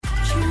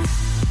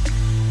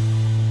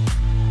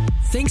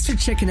Thanks for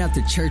checking out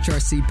the Church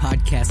RC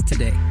podcast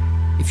today.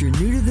 If you're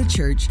new to the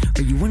church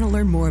or you want to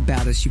learn more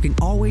about us, you can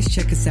always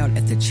check us out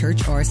at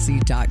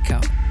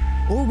thechurchrc.com.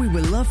 Or we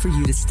would love for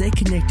you to stay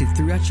connected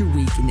throughout your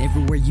week and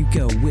everywhere you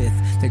go with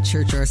the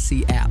Church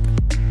RC app.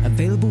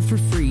 Available for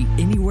free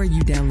anywhere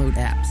you download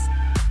apps.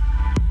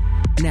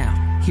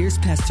 Now, here's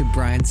Pastor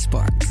Brian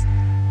Sparks.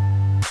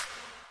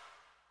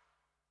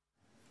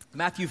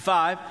 Matthew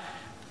 5,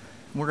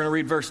 we're going to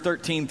read verse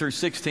 13 through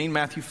 16.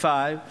 Matthew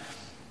 5,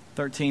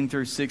 13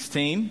 through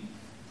 16.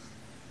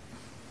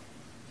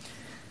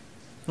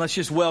 Let's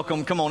just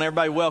welcome, come on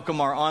everybody, welcome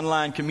our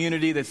online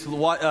community that's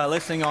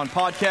listening on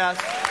podcast.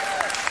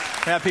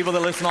 We have people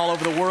that listen all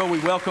over the world. We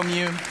welcome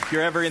you. If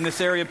you're ever in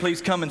this area,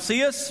 please come and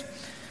see us.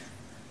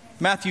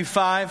 Matthew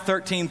 5,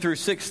 13 through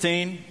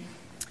 16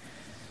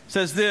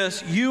 says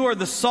this, "You are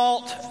the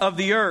salt of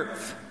the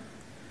earth.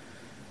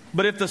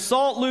 But if the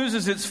salt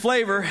loses its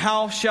flavor,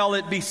 how shall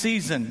it be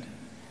seasoned?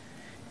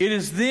 It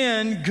is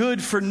then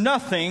good for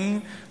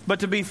nothing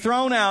but to be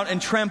thrown out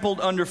and trampled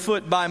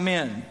underfoot by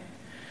men.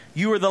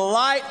 You are the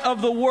light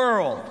of the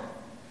world.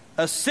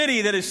 A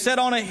city that is set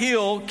on a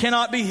hill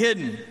cannot be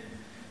hidden.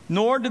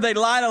 Nor do they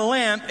light a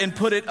lamp and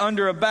put it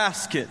under a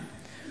basket,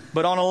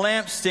 but on a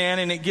lampstand,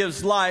 and it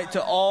gives light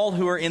to all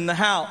who are in the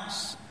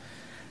house.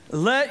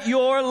 Let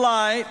your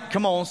light,"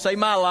 come on, say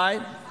my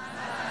light.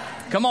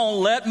 Come on,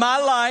 let my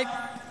light.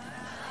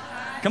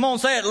 Come on,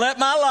 say it, let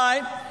my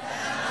light.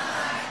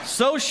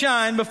 So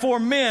shine before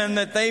men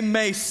that they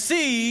may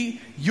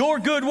see your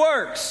good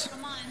works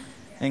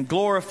and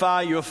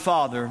glorify your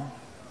Father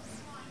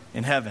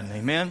in heaven.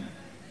 Amen.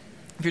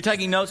 If you're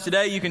taking notes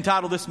today, you can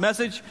title this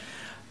message,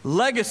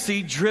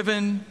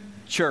 Legacy-Driven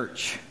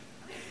Church.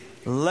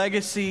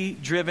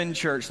 Legacy-Driven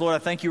Church. Lord, I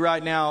thank you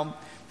right now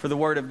for the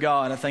Word of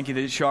God. I thank you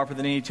that it's sharper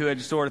than any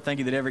two-edged sword. I thank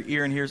you that every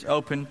ear in here is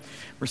open,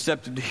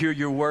 receptive to hear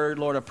your Word.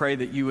 Lord, I pray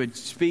that you would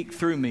speak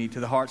through me to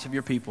the hearts of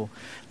your people.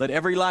 Let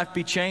every life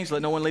be changed.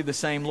 Let no one leave the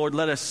same. Lord,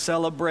 let us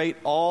celebrate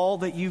all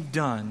that you've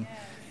done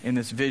in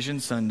this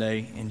Vision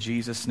Sunday. In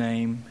Jesus'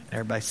 name,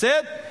 everybody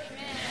said.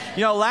 Amen.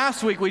 You know,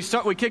 last week we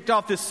kicked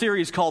off this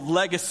series called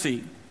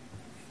Legacy.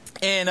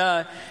 And,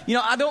 I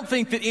don't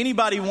think that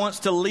anybody wants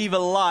to leave a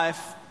life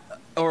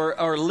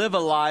or live a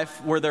life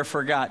where they're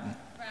forgotten.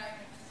 Right.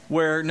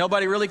 Where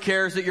nobody really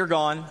cares that you're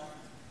gone,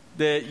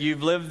 that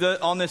you've lived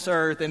on this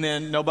earth, and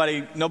then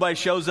nobody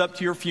shows up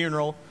to your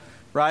funeral,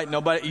 right?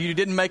 You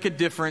didn't make a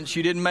difference.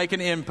 You didn't make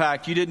an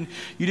impact. You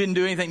didn't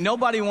do anything.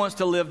 Nobody wants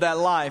to live that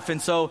life.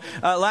 And so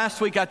last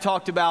week I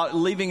talked about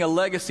leaving a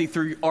legacy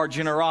through our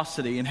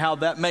generosity and how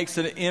that makes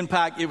an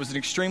impact. It was an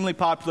extremely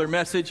popular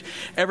message.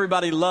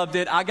 Everybody loved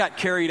it. I got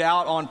carried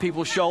out on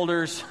people's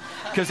shoulders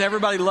because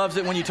everybody loves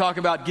it when you talk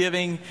about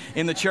giving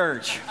in the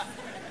church.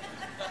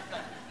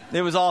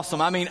 It was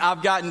awesome. I mean,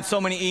 I've gotten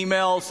so many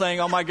emails saying,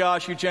 "Oh my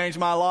gosh, you changed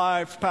my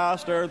life,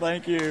 Pastor.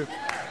 Thank you."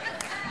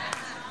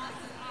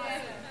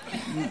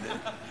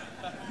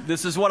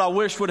 This is what I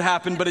wish would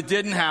happen, but it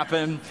didn't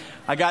happen.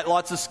 I got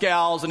lots of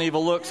scowls and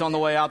evil looks on the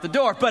way out the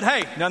door. But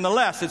hey,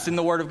 nonetheless, it's in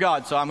the Word of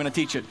God, so I'm going to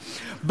teach it.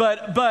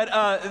 But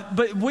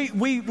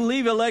we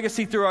leave a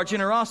legacy through our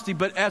generosity.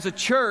 But as a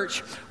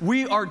church,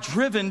 we are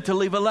driven to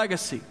leave a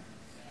legacy.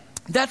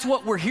 That's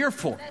what we're here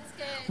for.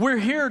 We're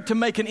here to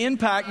make an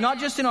impact, not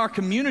just in our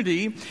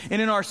community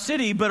and in our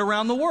city, but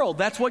around the world.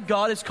 That's what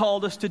God has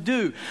called us to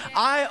do.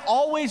 I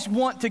always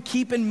want to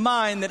keep in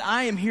mind that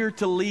I am here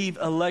to leave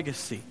a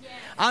legacy.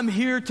 I'm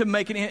here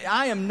to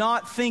I am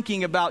not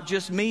thinking about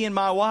just me and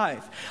my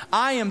wife.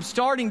 I am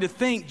starting to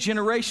think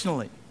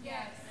generationally.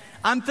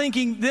 I'm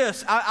thinking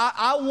this,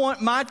 I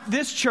want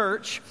this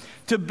church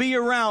to be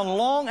around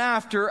long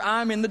after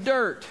I'm in the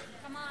dirt.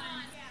 Come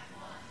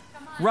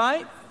on.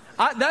 Right?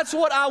 That's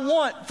what I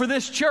want for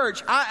this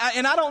church.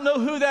 And I don't know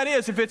who that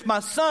is, if it's my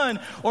son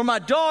or my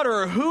daughter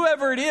or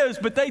whoever it is,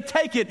 but they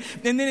take it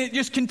and then it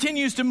just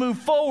continues to move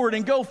forward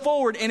and go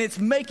forward, and it's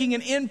making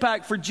an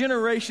impact for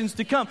generations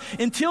to come.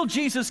 Until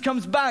Jesus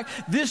comes back,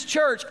 this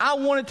church, I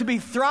want it to be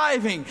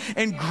thriving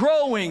and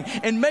growing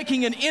and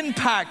making an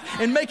impact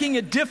and making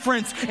a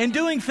difference and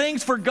doing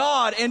things for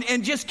God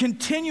and just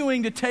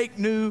continuing to take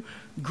new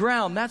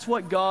ground. That's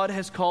what God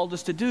has called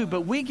us to do.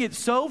 But we get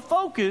so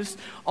focused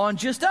on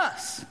just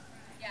us.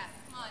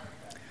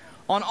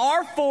 On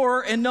our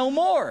four and no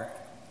more.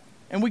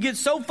 And we get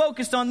so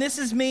focused on this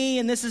is me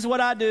and this is what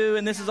I do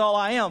and this is all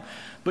I am.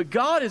 But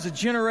God is a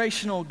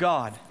generational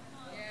God.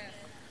 Yes.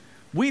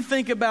 We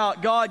think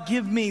about, God,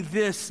 give me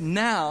this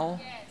now.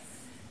 Yes.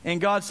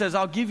 And God says,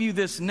 I'll give you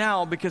this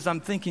now because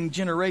I'm thinking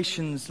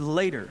generations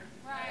later.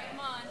 Right. Come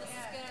on, this is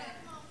good.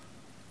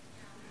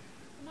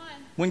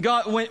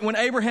 Come on. When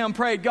Abraham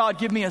prayed, God,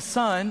 give me a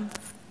son,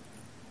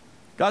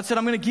 God said,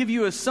 I'm going to give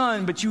you a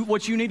son, but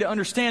what you need to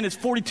understand is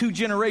 42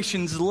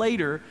 generations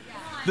later,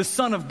 the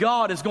Son of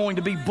God is going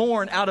to be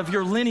born out of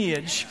your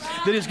lineage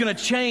that is going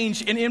to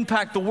change and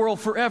impact the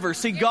world forever.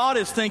 See, God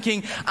is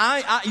thinking,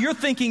 you're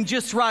thinking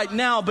just right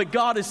now, but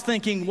God is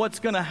thinking what's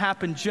going to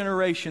happen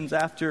generations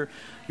after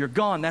you're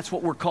gone. That's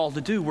what we're called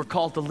to do. We're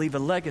called to leave a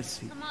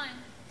legacy. Come on.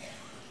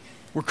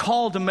 We're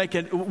called to make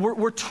it.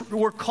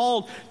 We're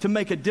called to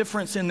make a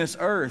difference in this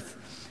earth,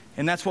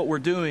 and that's what we're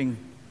doing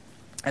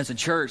as a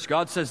church.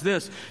 God says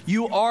this: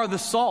 you are the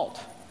salt.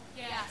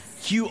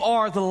 Yes. You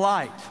are the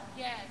light.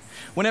 Yes.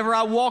 Whenever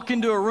I walk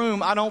into a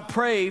room, I don't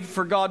pray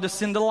for God to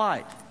send a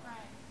light. Right.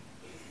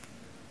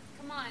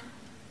 Come on.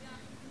 Yeah,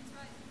 that's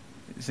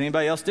right. Does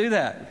anybody else do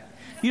that?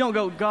 You don't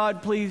go,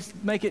 God, please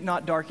make it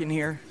not dark in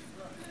here.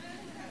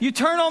 You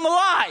turn on the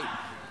light.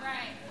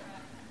 Right.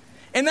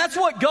 And that's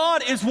what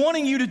God is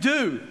wanting you to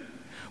do.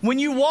 When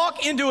you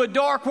walk into a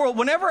dark world,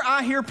 whenever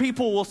I hear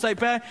people will say,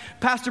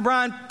 Pastor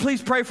Brian,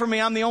 please pray for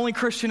me. I'm the only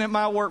Christian at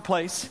my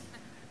workplace.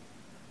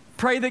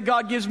 Pray that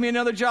God gives me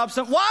another job.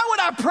 Why would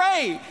I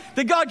pray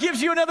that God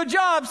gives you another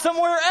job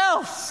somewhere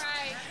else?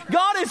 Right.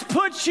 God has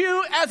put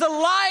you as a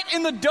light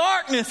in the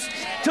darkness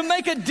to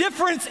make a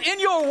difference in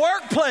your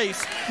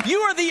workplace. You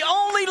are the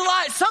only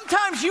light.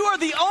 Sometimes you are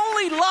the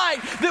only light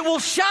that will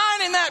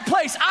shine in that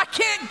place. I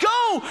can't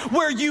go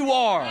where you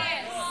are.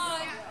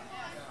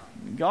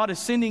 God is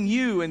sending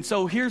you. And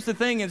so here's the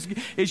thing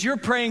is you're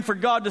praying for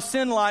God to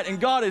send light, and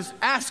God is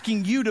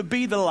asking you to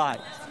be the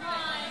light.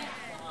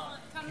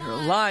 You're a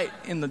light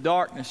in the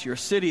darkness. You're a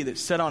city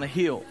that's set on a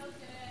hill,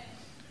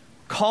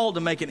 called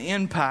to make an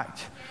impact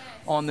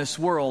on this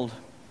world.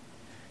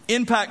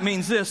 Impact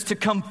means this: to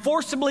come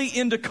forcibly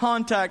into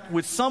contact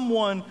with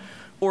someone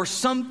or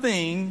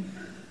something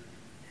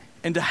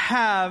and to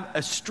have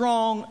a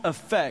strong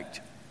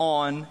effect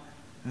on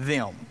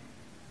them.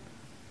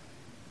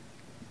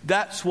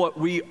 That's what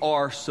we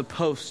are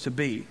supposed to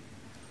be.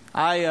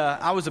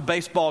 I was a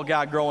baseball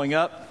guy growing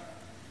up.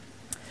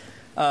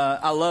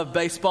 I love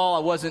baseball. I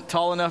wasn't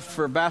tall enough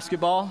for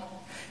basketball.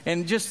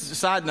 And just a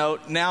side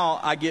note, now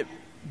I get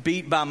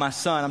beat by my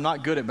son. I'm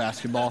not good at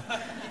basketball.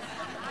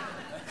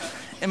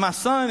 And my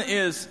son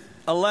is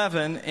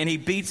 11, and he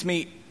beats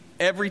me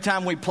every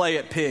time we play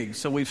at Pigs.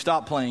 So we've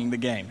stopped playing the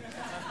game.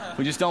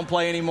 We just don't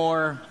play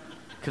anymore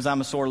because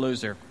I'm a sore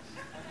loser.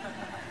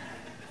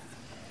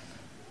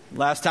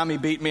 Last time he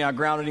beat me, I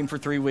grounded him for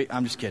 3 weeks.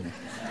 I'm just kidding.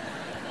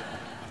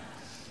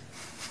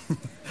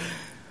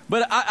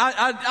 But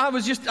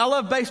I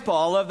love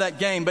baseball. I love that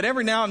game. But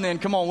every now and then,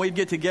 come on, we'd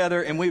get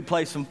together and we'd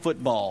play some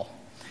football.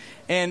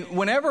 And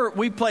whenever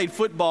we played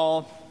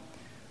football,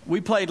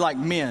 we played like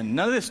men.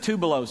 None of this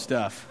two-below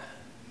stuff.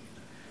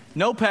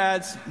 No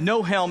pads,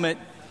 no helmet,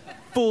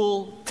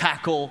 full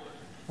tackle,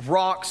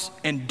 rocks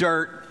and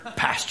dirt,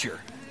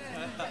 pasture.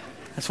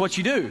 That's what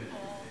you do.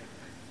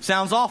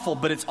 Sounds awful,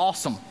 but it's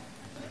awesome.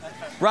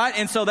 Right?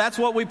 And so that's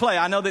what we play.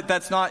 I know that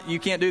that's not, you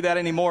can't do that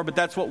anymore, but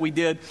that's what we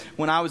did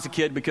when I was a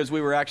kid because we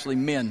were actually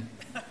men.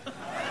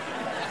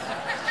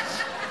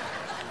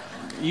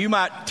 You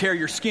might tear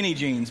your skinny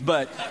jeans,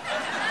 but...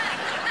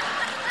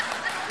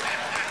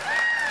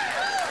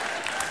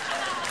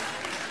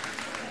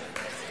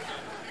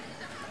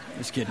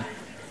 Just kidding.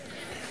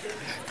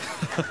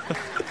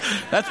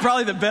 That's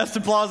probably the best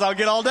applause I'll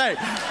get all day.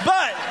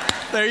 But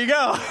there you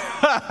go.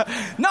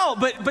 No,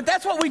 but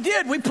that's what we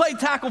did. We played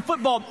tackle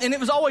football, and it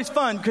was always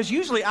fun because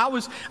usually I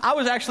was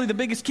actually the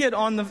biggest kid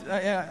on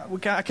the.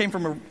 I came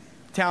from a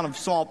town of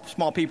small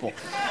people.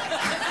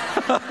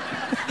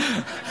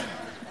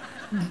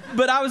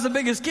 But I was the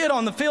biggest kid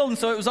on the field, and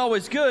so it was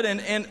always good.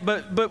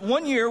 But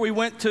one year we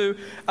went to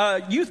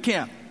youth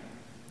camp.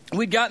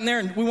 We'd gotten there,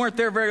 and we weren't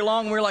there very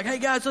long. We were like, hey,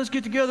 guys, let's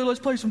get together.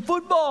 Let's play some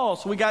football.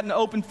 So we got in the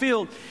open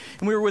field,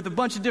 and we were with a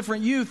bunch of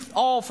different youth,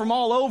 all from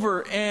all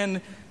over.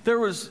 And there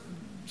was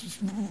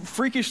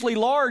freakishly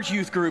large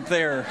youth group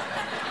there.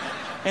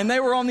 And they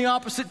were on the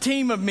opposite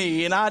team of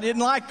me, and I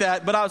didn't like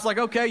that. But I was like,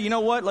 okay, you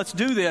know what? Let's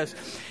do this.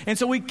 And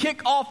so we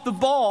kick off the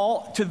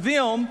ball to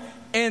them,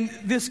 and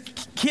this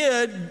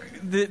kid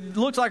that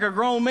looks like a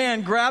grown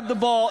man grabbed the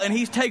ball and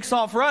he takes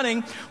off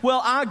running.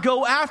 Well, I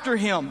go after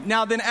him.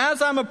 Now then,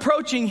 as I'm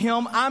approaching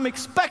him, I'm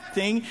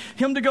expecting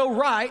him to go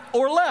right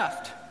or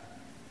left.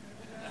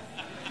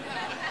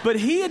 But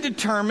he had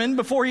determined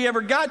before he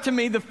ever got to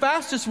me, the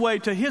fastest way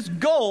to his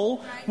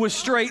goal was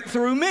straight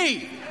through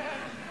me.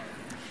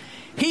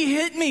 He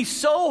hit me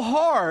so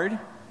hard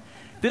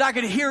that I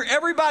could hear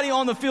everybody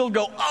on the field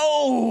go,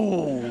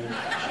 oh.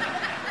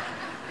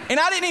 And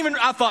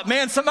I thought,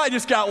 man, somebody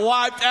just got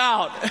wiped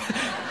out.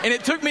 And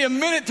it took me a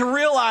minute to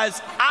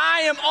realize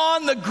I am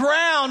on the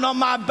ground on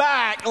my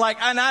back,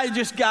 and I had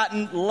just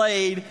gotten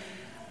laid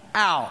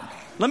out.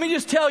 Let me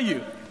just tell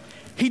you,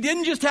 he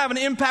didn't just have an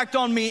impact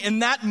on me in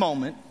that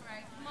moment,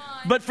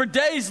 but for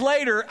days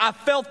later, I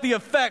felt the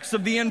effects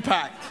of the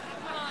impact.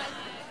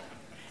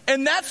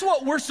 And that's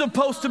what we're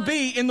supposed to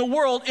be in the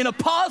world, in a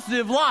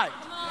positive light.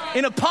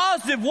 In a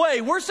positive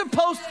way. We're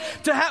supposed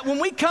to have, when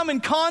we come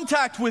in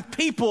contact with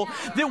people,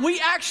 that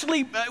we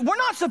actually, we're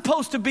not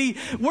supposed to be,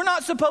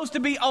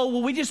 oh,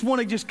 well, we just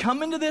want to just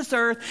come into this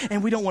earth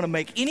and we don't want to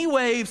make any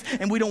waves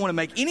and we don't want to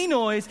make any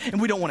noise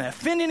and we don't want to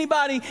offend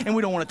anybody and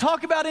we don't want to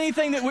talk about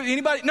anything that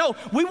anybody, no,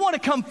 we want to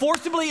come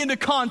forcibly into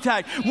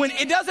contact. When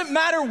it doesn't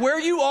matter where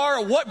you are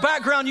or what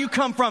background you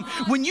come from,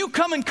 when you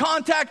come in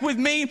contact with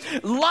me,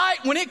 light,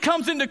 when it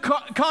comes into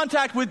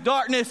contact with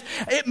darkness,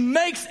 it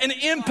makes an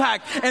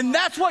impact. And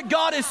that's what what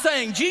God is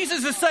saying.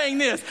 Jesus is saying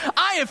this: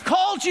 I have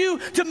called you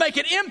to make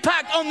an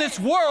impact on this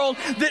world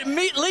that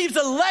leaves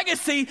a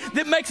legacy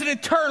that makes an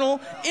eternal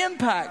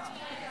impact.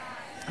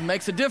 It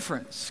makes a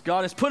difference.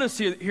 God has put us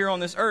here on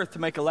this earth to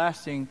make a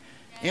lasting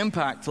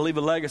impact, to leave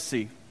a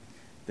legacy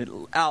that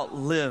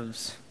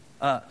outlives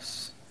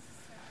us.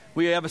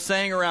 We have a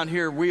saying around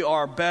here: we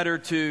are better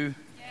together.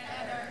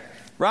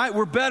 Right?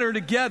 We're better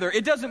together.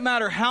 It doesn't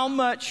matter how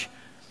much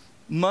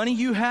money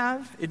you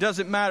have. It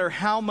doesn't matter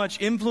how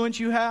much influence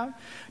you have.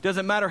 It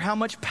doesn't matter how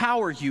much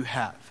power you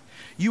have.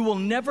 You will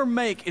never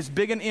make as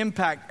big an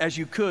impact as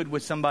you could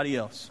with somebody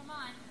else.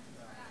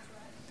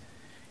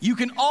 You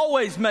can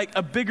always make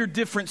a bigger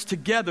difference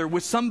together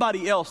with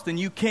somebody else than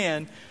you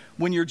can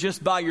when you're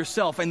just by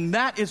yourself. And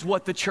that is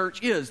what the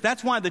church is.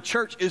 That's why the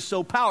church is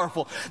so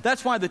powerful.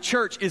 That's why the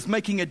church is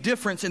making a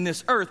difference in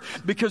this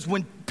earth. Because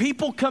when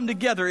people come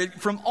together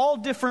from all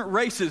different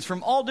races,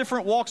 from all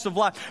different walks of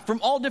life, from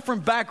all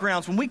different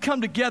backgrounds, when we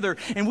come together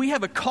and we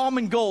have a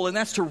common goal, and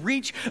that's to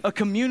reach a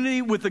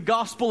community with the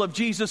gospel of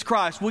Jesus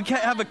Christ. We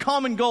have a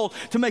common goal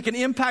to make an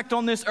impact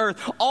on this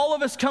earth. All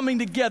of us coming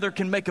together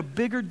can make a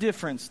bigger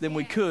difference than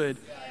we could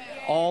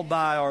all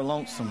by our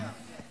lonesome.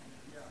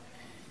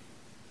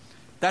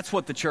 That's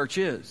what the church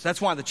is. That's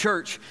why the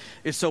church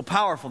is so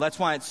powerful. That's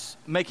why it's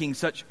making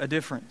such a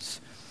difference.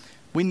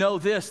 We know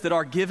this, that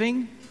our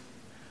giving,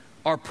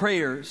 our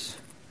prayers,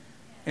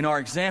 and our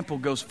example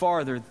goes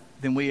farther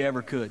than we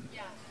ever could.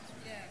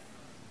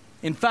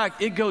 In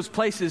fact, it goes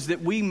places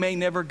that we may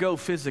never go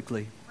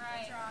physically.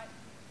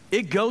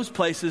 It goes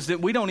places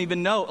that we don't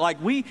even know.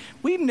 Like we've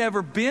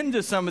never been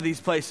to some of these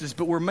places,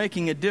 but we're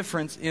making a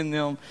difference in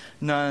them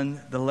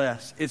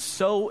nonetheless. It's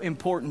so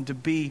important to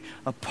be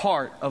a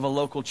part of a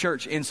local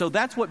church. And so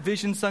that's what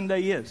Vision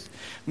Sunday is.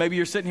 Maybe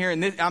you're sitting here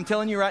and I'm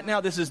telling you right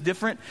now, this is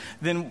different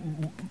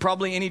than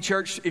probably any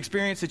church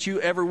experience that you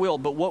ever will.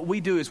 But what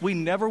we do is we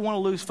never want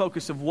to lose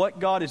focus of what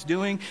God is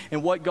doing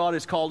and what God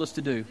has called us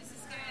to do.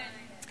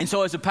 And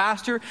so as a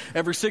pastor,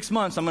 every 6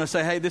 months, I'm going to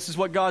say, hey, this is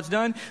what God's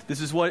done. This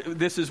is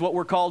what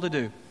we're called to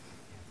do.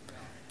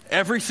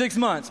 Every 6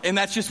 months. And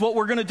that's just what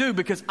we're going to do,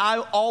 because I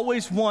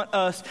always want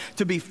us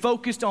to be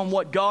focused on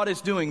what God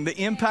is doing, the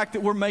impact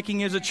that we're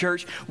making as a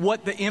church,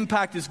 what the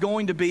impact is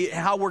going to be,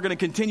 how we're going to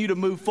continue to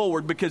move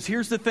forward. Because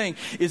here's the thing,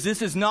 is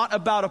this is not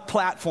about a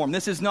platform.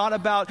 This is not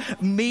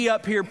about me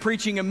up here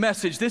preaching a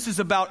message. This is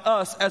about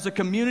us as a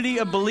community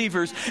of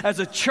believers, as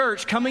a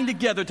church coming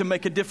together to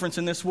make a difference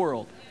in this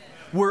world.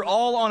 We're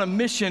all on a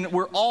mission.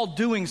 We're all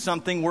doing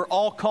something. We're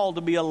all called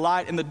to be a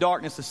light in the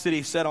darkness, a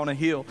city set on a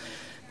hill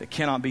that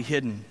cannot be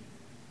hidden.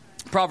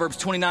 Proverbs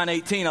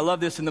 29:18, I love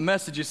this in the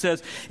Message. It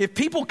says, if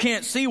people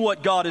can't see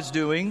what God is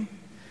doing,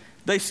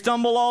 they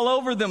stumble all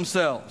over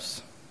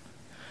themselves.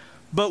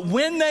 But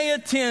when they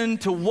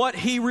attend to what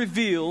He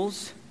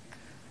reveals,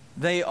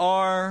 they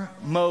are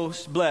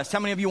most blessed. How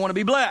many of you want to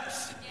be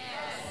blessed?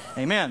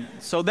 Amen.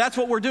 So that's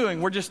what we're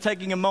doing. We're just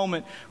taking a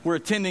moment. We're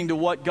attending to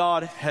what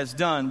God has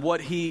done,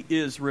 what He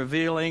is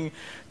revealing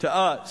to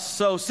us.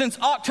 So since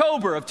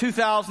October of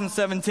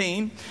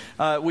 2017,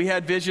 we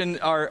had Vision,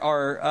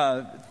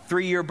 our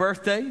 3-year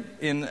birthday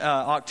in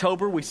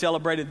October. We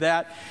celebrated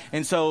that.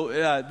 And so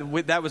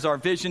that was our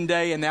Vision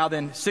Day. And now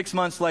then 6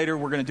 months later,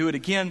 we're going to do it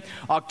again.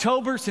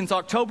 Since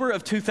October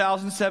of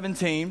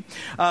 2017,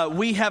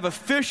 we have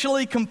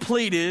officially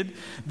completed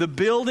the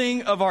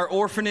building of our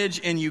orphanage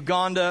in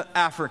Uganda,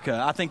 Africa.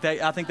 I think they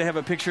have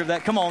a picture of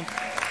that. Come on.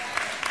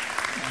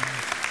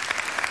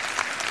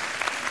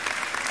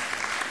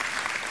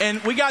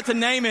 And we got to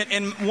name it,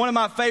 and one of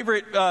my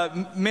favorite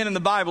men in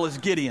the Bible is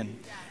Gideon.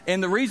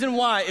 And the reason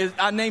why is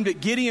I named it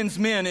Gideon's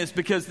Men is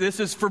because this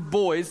is for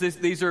boys.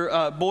 These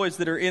are boys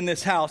that are in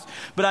this house.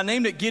 But I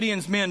named it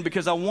Gideon's Men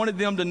because I wanted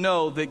them to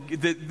know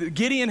that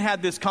Gideon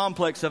had this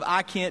complex of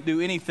I can't do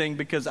anything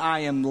because I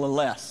am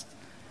less.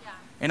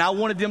 And I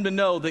wanted them to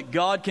know that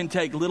God can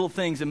take little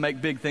things and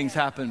make big things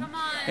happen.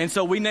 And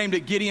so we named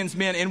it Gideon's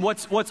Men. And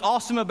what's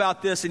awesome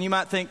about this, and you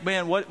might think,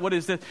 man, what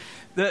is this?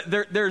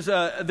 There's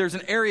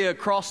an area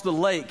across the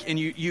lake, and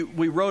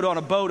we rode on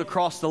a boat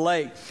across the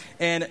lake.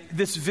 And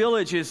this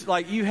village is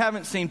like, you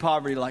haven't seen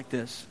poverty like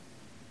this.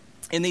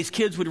 And these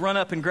kids would run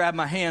up and grab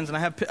my hands, and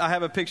I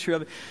have a picture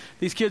of it.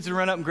 These kids would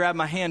run up and grab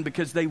my hand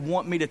because they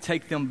want me to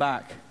take them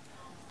back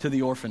to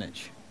the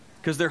orphanage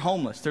because they're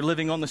homeless. They're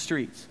living on the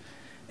streets.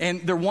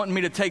 And they're wanting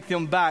me to take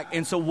them back.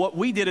 And so what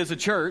we did as a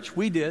church,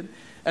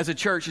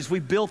 is we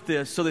built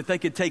this so that they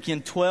could take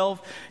in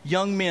 12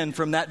 young men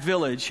from that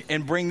village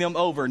and bring them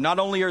over. Not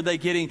only are they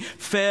getting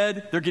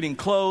fed, they're getting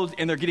clothed,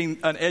 and they're getting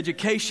an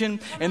education,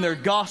 and their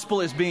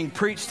gospel is being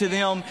preached to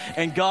them,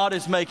 and God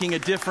is making a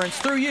difference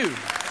through you.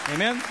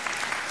 Amen?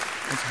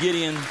 It's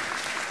Gideon,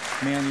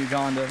 man,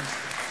 Uganda.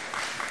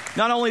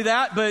 Not only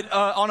that, but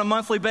on a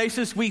monthly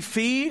basis, we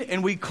feed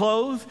and we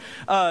clothe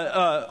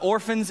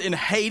orphans in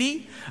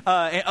Haiti,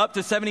 up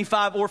to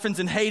 75 orphans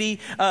in Haiti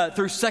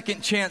through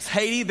Second Chance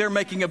Haiti. They're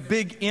making a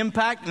big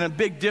impact and a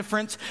big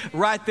difference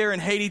right there in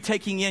Haiti,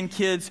 taking in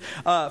kids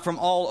from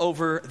all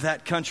over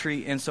that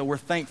country. And so we're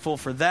thankful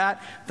for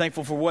that,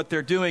 thankful for what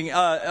they're doing.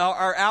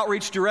 Our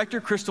outreach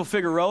director, Crystal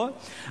Figueroa,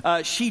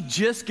 she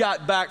just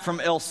got back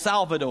from El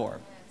Salvador.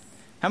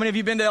 How many of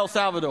you been to El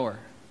Salvador?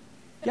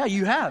 Yeah,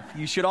 you have.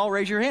 You should all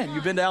raise your hand.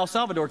 You've been to El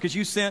Salvador because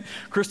you sent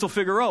Crystal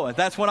Figueroa.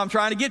 That's what I'm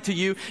trying to get to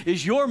you,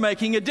 is you're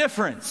making a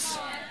difference.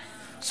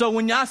 So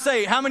when I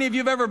say, how many of you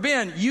have ever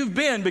been? You've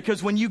been,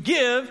 because when you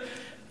give,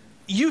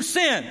 you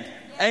send.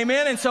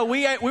 Amen. And so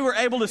we were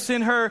able to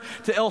send her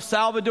to El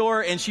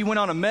Salvador, and she went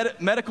on a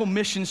medical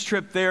missions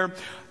trip there.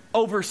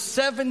 Over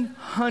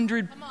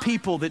 700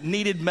 people that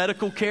needed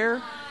medical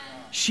care,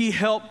 she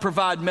helped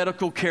provide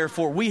medical care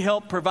for. We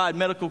helped provide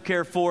medical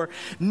care for.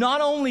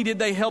 Not only did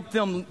they help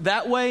them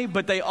that way,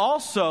 but they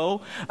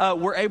also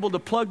were able to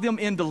plug them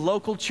into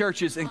local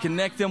churches and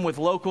connect them with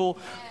local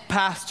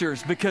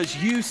pastors because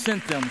you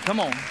sent them.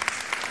 Come on.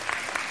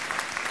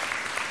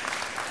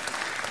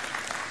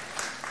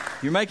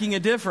 You're making a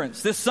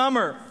difference. This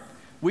summer,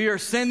 we are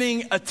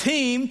sending a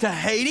team to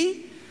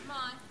Haiti,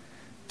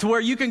 to where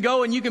you can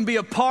go and you can be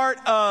a part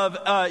of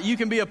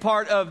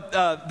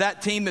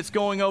that team that's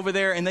going over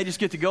there, and they just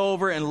get to go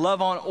over and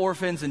love on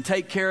orphans and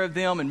take care of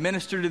them and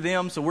minister to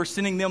them. So we're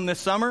sending them this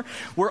summer.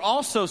 We're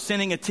also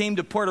sending a team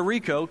to Puerto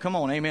Rico. Come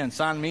on, amen,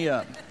 sign me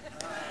up.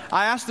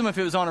 I asked them if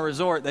it was on a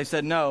resort. They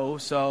said no,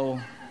 so...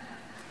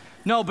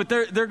 No, but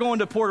they're going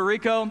to Puerto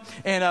Rico,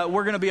 and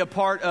we're going to be a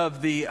part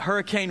of the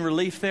hurricane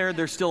relief there.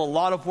 There's still a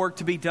lot of work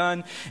to be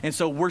done, and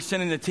so we're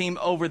sending the team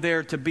over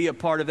there to be a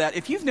part of that.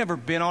 If you've never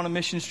been on a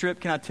mission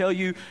trip, can I tell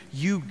you,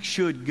 you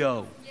should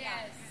go.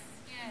 Yes.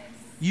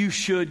 You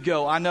should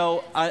go. I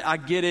know, I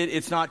get it.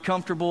 It's not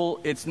comfortable.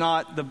 It's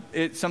not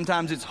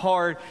sometimes it's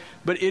hard,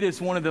 but it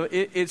is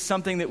it's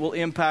something that will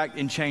impact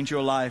and change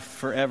your life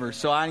forever.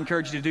 So I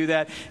encourage you to do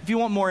that. If you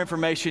want more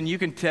information, you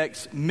can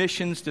text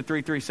missions to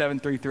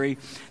 33733.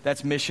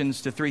 That's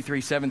missions to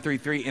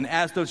 33733. And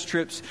as those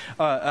trips,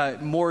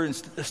 more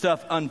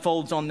stuff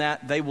unfolds on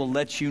that, they will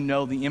let you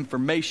know the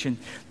information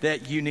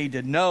that you need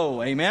to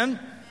know. Amen.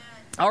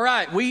 All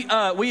right, we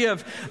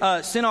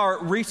have sent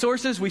our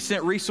resources. We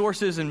sent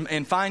resources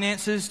and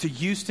finances to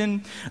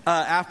Houston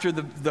after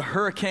the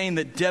hurricane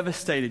that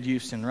devastated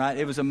Houston, right?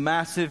 It was a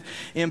massive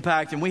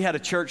impact, and we had a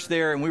church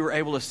there, and we were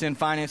able to send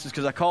finances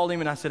because I called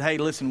him and I said, hey,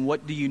 listen,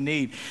 what do you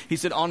need? He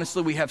said,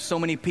 honestly, we have so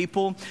many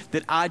people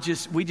that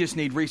we just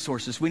need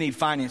resources. We need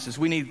finances.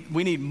 We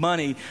need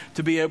money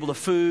to be able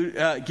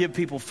to give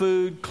people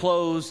food,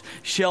 clothes,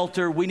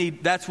 shelter.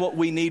 That's what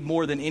we need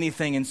more than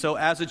anything. And so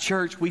as a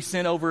church, we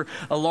sent over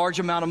a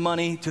large amount of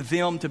money to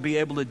them to be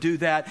able to do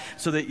that,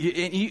 so that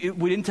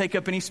we didn't take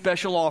up any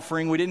special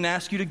offering. We didn't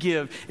ask you to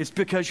give. It's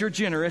because you're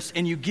generous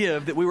and you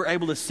give that we were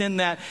able to send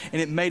that,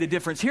 and it made a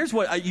difference. Here's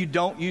what you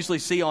don't usually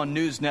see on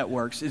news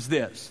networks is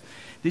this.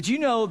 Did you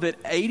know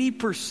that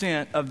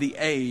 80% of the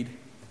aid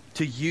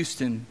to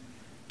Houston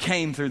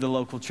came through the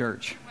local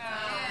church?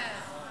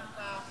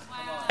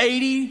 Wow.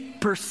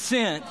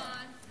 80%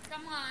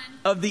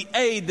 of the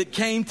aid that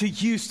came to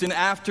Houston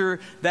after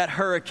that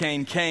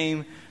hurricane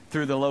came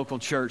through the local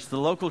church. The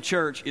local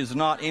church is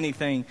not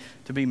anything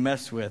to be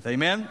messed with.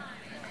 Amen?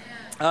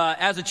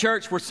 As a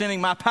church, we're sending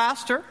my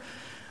pastor.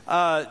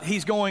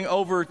 He's going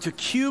over to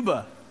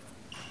Cuba.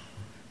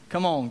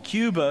 Come on,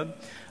 Cuba,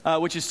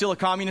 which is still a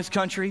communist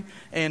country.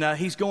 And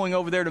he's going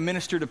over there to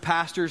minister to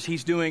pastors.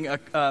 He's doing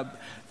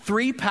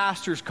 3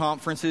 pastors'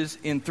 conferences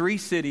in 3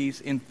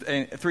 cities in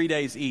 3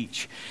 days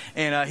each.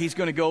 And he's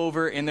going to go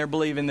over, and they're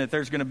believing that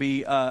there's going to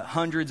be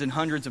hundreds and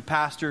hundreds of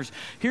pastors.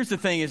 Here's the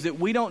thing, is that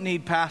we don't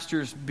need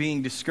pastors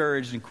being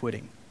discouraged and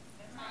quitting.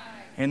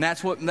 And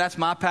that's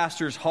my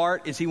pastor's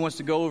heart, is he wants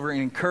to go over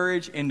and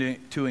encourage and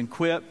to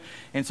equip.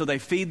 And so they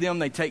feed them,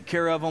 they take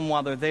care of them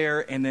while they're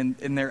there, and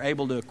they're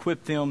able to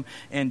equip them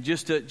and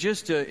just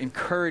to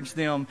encourage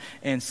them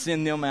and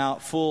send them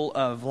out full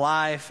of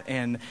life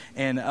and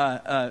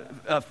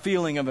a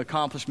feeling of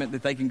accomplishment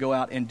that they can go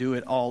out and do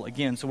it all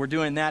again. So we're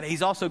doing that.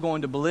 He's also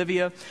going to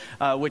Bolivia,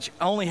 which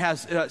only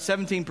has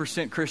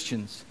 17%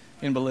 Christians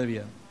in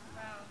Bolivia.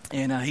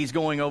 And he's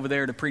going over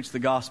there to preach the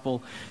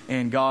gospel,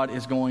 and God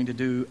is going to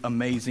do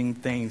amazing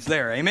things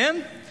there.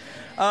 Amen?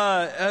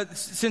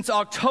 Since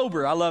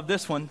October, I love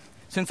this one.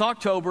 Since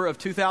October of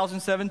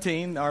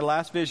 2017, our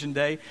last Vision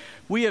Day,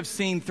 we have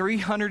seen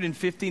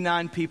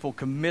 359 people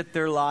commit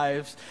their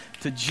lives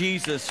to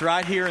Jesus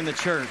right here in the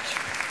church.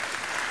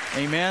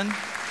 Amen?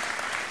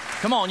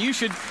 Come on, you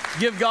should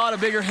give God a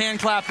bigger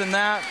hand clap than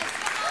that.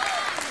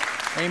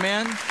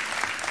 Amen?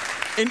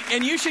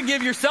 And you should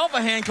give yourself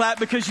a hand clap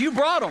because you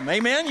brought them.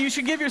 Amen? You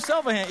should give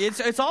yourself a hand.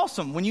 It's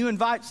awesome. When you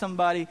invite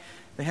somebody,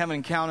 they have an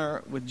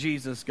encounter with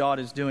Jesus, God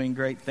is doing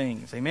great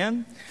things.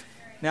 Amen?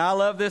 Now, I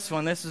love this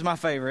one. This is my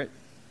favorite.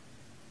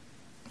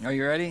 Are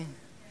you ready?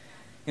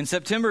 In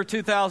September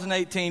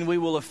 2018, we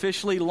will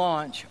officially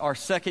launch our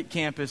second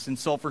campus in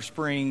Sulphur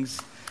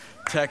Springs,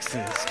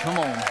 Texas. Come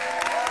on.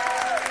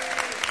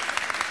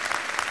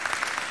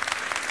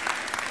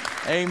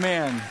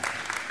 Amen.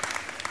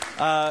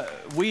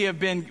 We have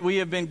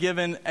been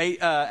given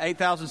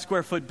 8,000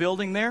 square foot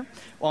building there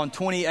on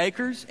 20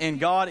 acres, and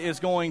God is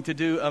going to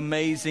do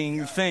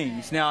amazing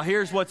things. Now,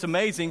 here's what's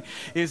amazing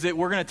is that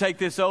we're going to take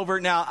this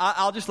over. Now,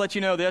 I'll just let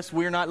you know this: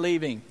 we're not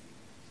leaving.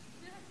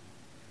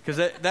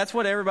 Because that's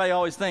what everybody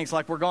always thinks,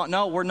 like we're gone.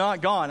 No, we're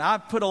not gone.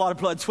 I've put a lot of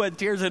blood, sweat, and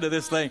tears into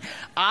this thing.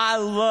 I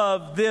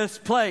love this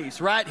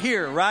place right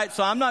here, right?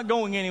 So I'm not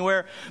going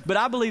anywhere. But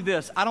I believe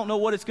this. I don't know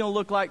what it's going to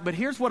look like, but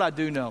here's what I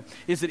do know,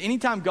 is that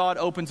anytime God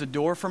opens a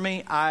door for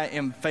me, I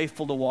am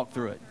faithful to walk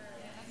through it.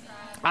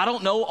 I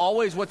don't know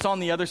always what's on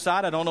the other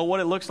side. I don't know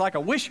what it looks like.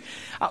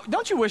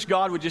 Don't you wish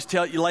God would just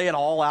lay it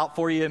all out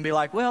for you and be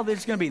like, well,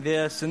 there's going to be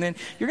this, and then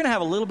you're going to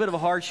have a little bit of a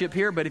hardship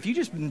here, but if you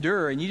just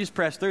endure and you just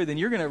press through, then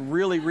you're going to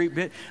really reap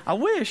it. I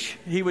wish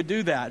He would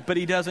do that, but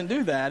He doesn't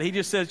do that. He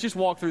just says, just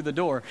walk through the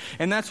door.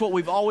 And that's what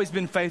we've always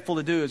been faithful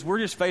to do, is we're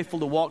just faithful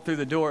to walk through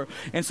the door.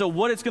 And so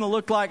what it's going to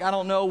look like, I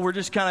don't know. We're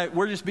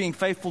just being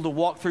faithful to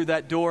walk through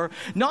that door.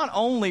 Not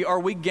only are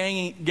we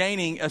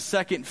gaining a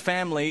second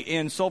family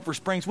in Sulphur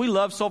Springs, we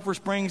love Sulphur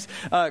Springs.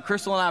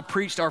 Crystal and I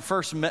preached our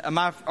first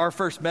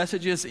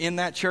messages in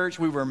that church.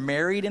 We were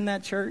married in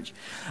that church.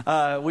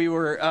 We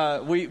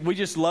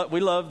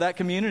love that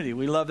community.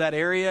 We love that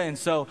area, and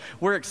so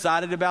we're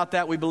excited about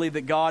that. We believe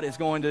that God is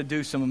going to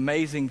do some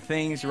amazing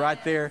things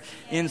right there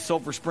in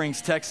Sulphur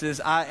Springs, Texas.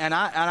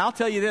 I'll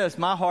tell you this: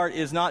 my heart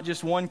is not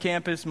just one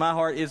campus. My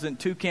heart isn't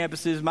 2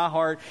 campuses. My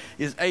heart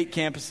is 8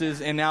 campuses.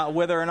 And now,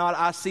 whether or not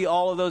I see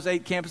all of those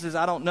 8 campuses,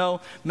 I don't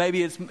know.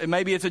 Maybe it's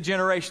a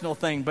generational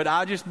thing, but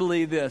I just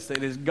believe this: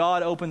 that as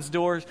God opens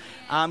doors,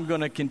 I'm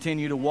going to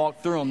continue to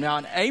walk through them. Now,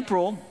 in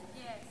April,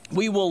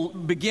 we will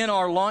begin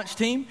our launch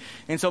team.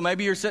 And so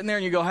maybe you're sitting there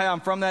and you go, hey, I'm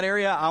from that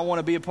area. I want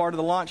to be a part of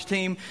the launch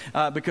team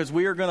because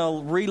we are going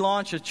to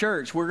relaunch a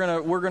church. We're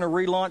going to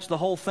relaunch the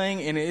whole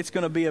thing, and it's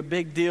going to be a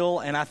big deal,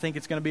 and I think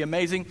it's going to be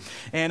amazing.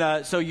 And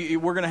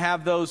we're going to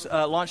have those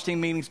launch team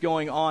meetings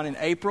going on in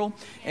April.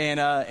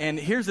 And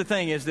here's the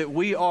thing, is that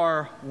we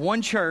are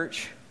one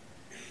church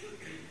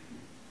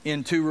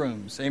in 2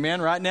 rooms.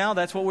 Amen. Right now,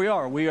 that's what we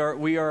are. We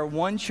are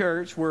one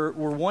church. We're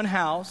one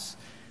house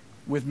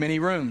with many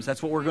rooms.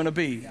 That's what we're going to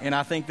be. And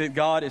I think that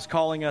God is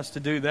calling us to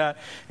do that.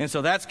 And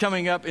so that's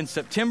coming up in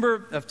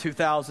September of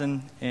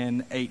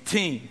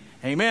 2018.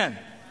 Amen.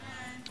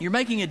 You're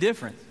making a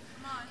difference.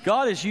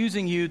 God is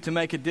using you to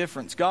make a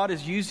difference. God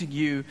is using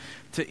you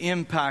to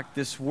impact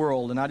this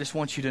world. And I just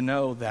want you to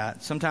know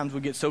that. Sometimes we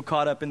get so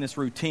caught up in this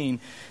routine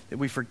that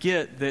we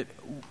forget that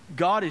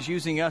God is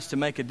using us to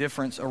make a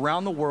difference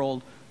around the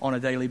world on a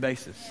daily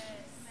basis.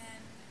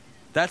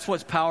 That's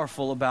what's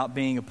powerful about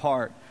being a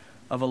part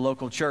of a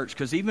local church.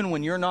 Because even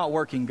when you're not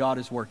working, God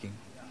is working.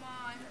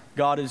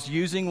 God is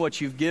using what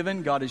you've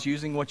given. God is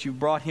using what you've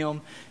brought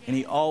Him. And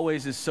He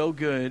always is so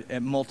good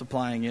at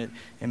multiplying it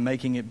and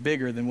making it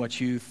bigger than what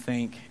you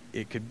think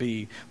it could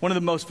be. One of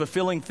the most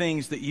fulfilling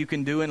things that you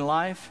can do in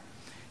life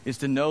is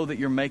to know that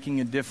you're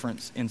making a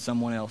difference in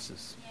someone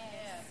else's.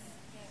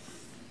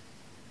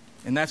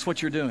 And that's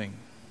what you're doing.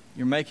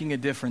 You're making a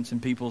difference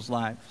in people's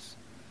lives.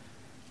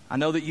 I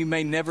know that you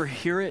may never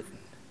hear it,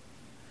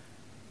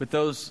 but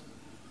those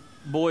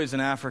boys in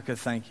Africa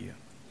thank you.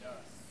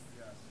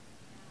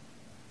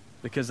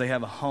 Because they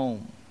have a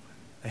home.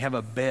 They have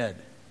a bed.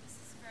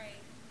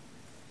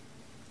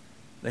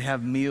 They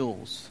have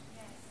meals.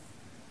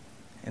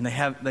 And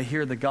they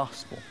hear the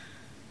gospel.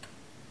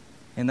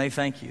 And they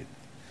thank you.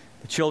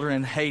 The children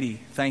in Haiti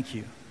thank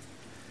you.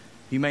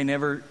 You may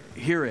never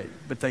hear it,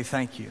 but they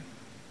thank you.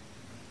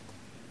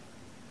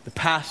 The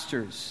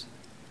pastors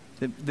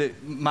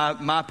that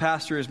my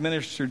pastor is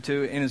ministered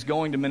to and is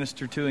going to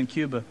minister to in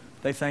Cuba,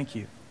 they thank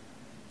you.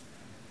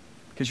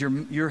 Because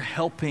you're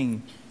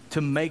helping to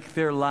make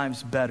their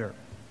lives better.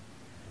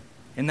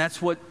 And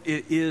that's what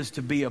it is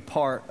to be a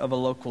part of a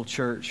local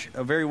church.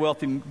 A very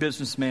wealthy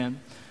businessman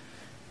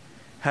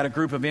had a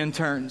group of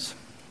interns.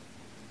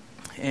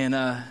 And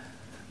of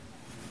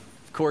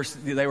course,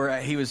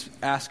 he was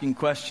asking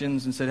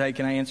questions and said, hey,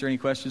 can I answer any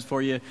questions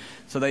for you?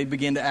 So they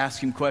began to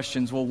ask him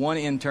questions. Well, one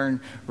intern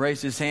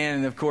raised his hand,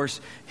 and of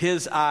course,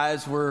 his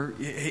eyes were,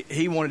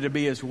 he wanted to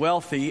be as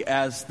wealthy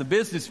as the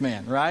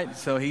businessman, right?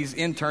 So he's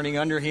interning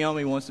under him.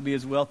 He wants to be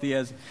as wealthy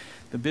as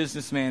the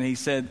businessman.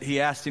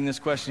 He asked him this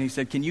question. He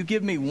said, can you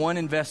give me one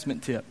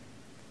investment tip?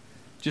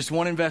 Just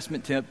one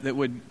investment tip that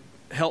would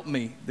help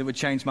me, that would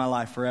change my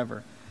life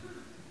forever.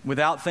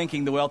 Without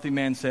thinking, the wealthy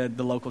man said,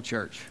 the local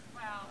church.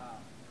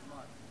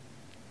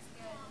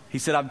 He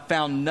said, I've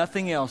found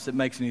nothing else that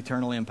makes an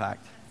eternal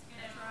impact.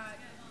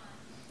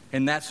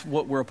 And that's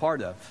what we're a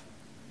part of.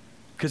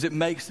 Because it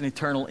makes an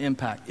eternal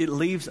impact. It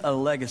leaves a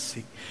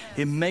legacy.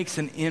 It makes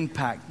an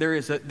impact. There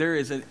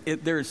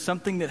is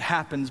something that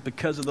happens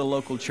because of the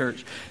local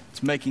church.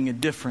 It's making a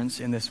difference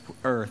in this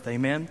earth.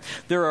 Amen?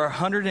 There are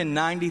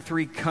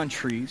 193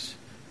 countries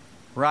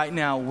right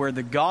now where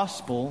the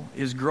gospel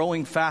is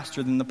growing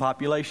faster than the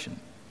population.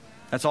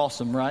 That's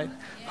awesome, right?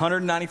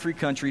 193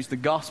 countries. The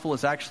gospel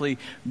is actually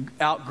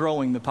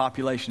outgrowing the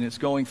population. It's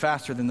going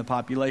faster than the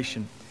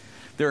population.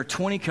 There are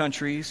 20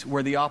 countries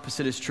where the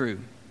opposite is true,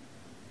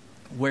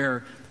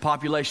 where the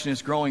population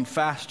is growing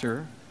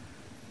faster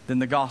than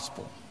the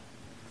gospel.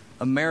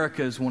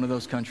 America is one of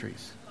those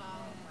countries.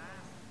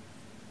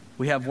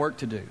 We have work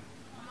to do.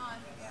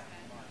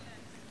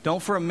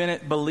 Don't for a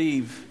minute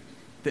believe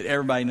that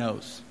everybody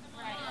knows.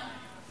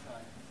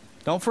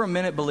 Don't for a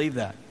minute believe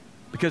that,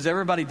 because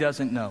everybody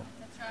doesn't know.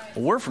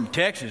 Well, we're from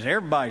Texas.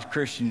 Everybody's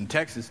Christian in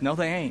Texas. No,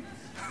 they ain't.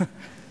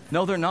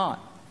 No, they're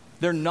not.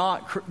 They're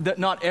not.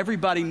 Not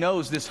everybody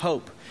knows this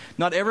hope.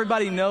 Not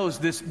everybody knows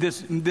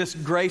this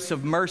grace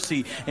of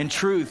mercy and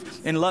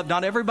truth and love.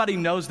 Not everybody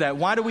knows that.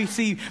 Why do we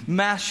see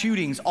mass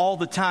shootings all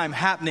the time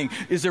happening?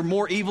 Is there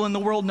more evil in the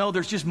world? No,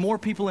 there's just more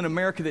people in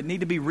America that need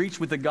to be reached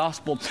with the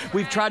gospel.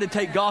 We've tried to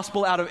take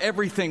gospel out of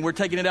everything. We're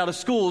taking it out of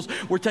schools.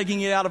 We're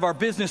taking it out of our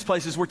business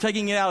places. We're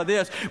taking it out of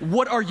this.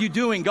 What are you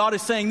doing? God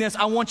is saying this.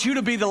 I want you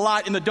to be the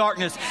light in the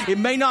darkness. It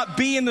may not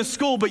be in the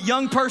school, but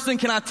young person,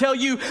 can I tell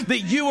you that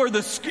you are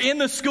in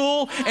the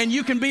school and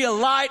you can be a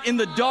light in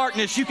the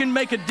darkness. You can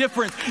make a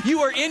difference.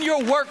 You are in your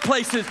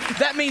workplaces.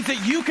 That means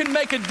that you can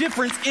make a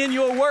difference in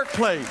your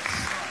workplace.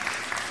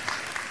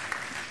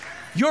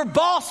 Your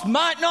boss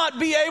might not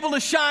be able to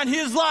shine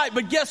his light,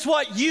 but guess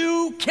what?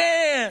 You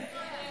can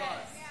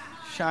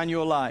shine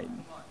your light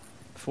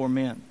before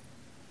men.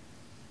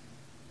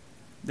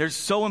 They're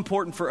so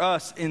important for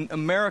us in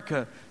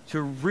America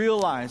to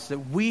realize that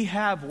we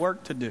have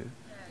work to do.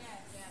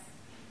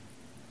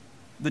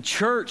 The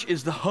church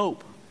is the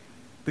hope.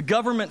 The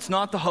government's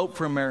not the hope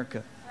for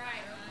America.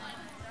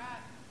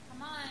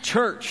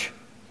 Church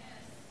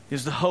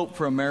is the hope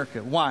for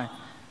America. Why?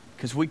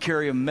 Because we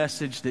carry a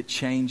message that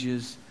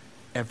changes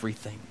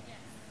everything.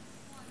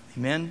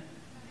 Amen?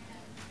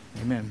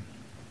 Amen.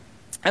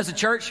 As a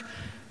church,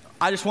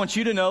 I just want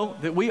you to know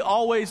that we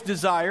always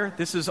desire,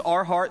 this is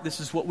our heart, this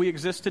is what we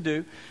exist to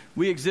do.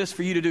 We exist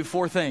for you to do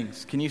 4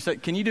 things. Can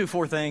you do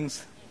 4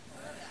 things?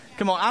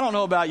 Come on, I don't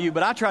know about you,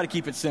 but I try to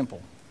keep it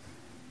simple.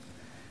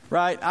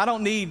 Right? I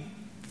don't need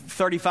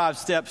 35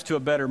 steps to a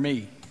better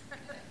me,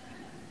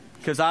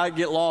 because I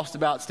get lost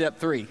about step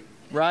 3,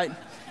 right?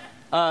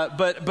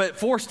 But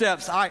 4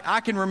 steps,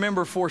 I can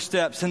remember 4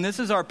 steps, and this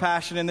is our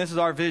passion and this is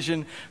our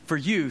vision for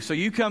you. So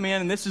you come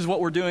in and this is what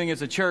we're doing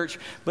as a church,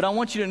 but I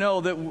want you to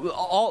know that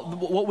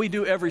what we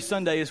do every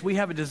Sunday is we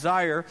have a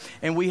desire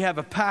and we have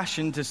a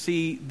passion to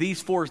see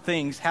these 4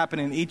 things happen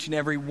in each and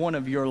every one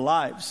of your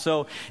lives.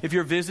 So if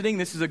you're visiting,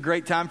 this is a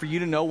great time for you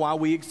to know why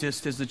we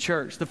exist as a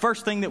church. The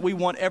first thing that we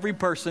want every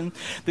person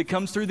that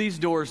comes through these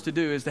doors to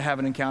do is to have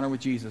an encounter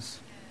with Jesus.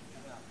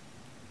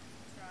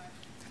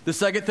 The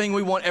second thing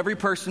we want every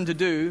person to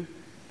do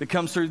that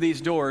comes through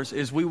these doors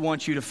is we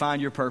want you to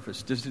find your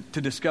purpose, to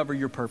discover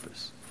your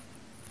purpose.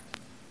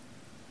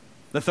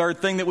 The third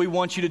thing that we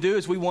want you to do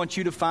is we want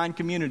you to find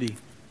community.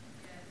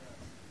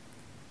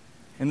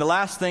 And the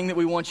last thing that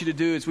we want you to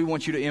do is we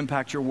want you to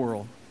impact your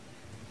world.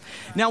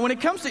 Now, when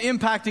it comes to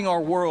impacting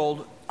our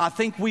world, I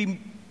think we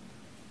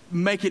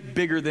make it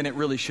bigger than it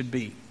really should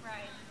be.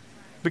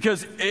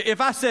 Because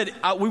if I said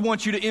we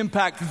want you to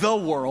impact the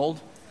world,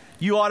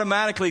 you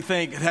automatically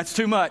think that's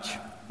too much,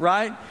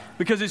 right?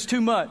 Because it's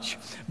too much.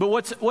 But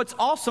what's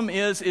awesome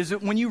is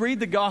that when you read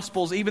the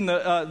Gospels, even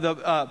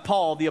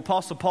Paul, the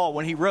Apostle Paul,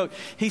 when he wrote,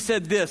 he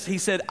said this. He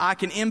said, I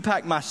can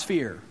impact my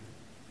sphere.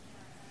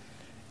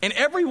 And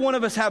every one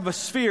of us have a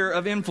sphere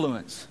of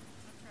influence,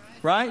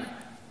 right?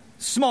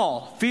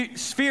 Small.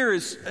 Sphere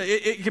is,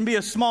 it can be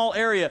a small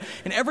area.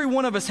 And every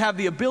one of us have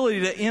the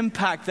ability to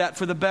impact that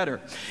for the better.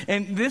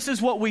 And this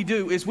is what we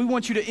do, is we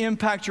want you to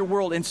impact your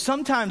world. And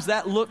sometimes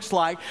that looks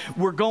like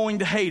we're going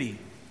to Haiti.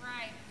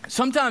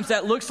 Sometimes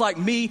that looks like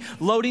me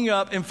loading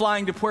up and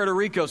flying to Puerto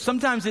Rico.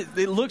 Sometimes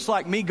it looks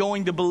like me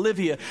going to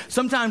Bolivia.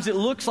 Sometimes it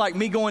looks like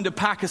me going to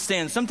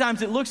Pakistan.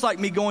 Sometimes it looks like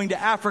me going to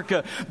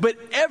Africa. But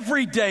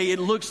every day it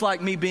looks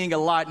like me being a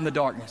light in the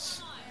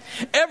darkness.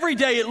 Every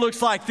day it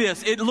looks like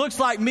this. It looks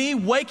like me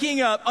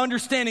waking up,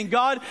 understanding,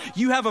 God,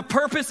 you have a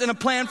purpose and a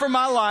plan for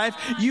my life.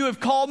 You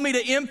have called me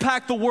to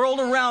impact the world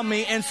around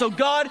me. And so,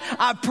 God,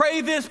 I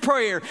pray this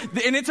prayer,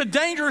 and it's a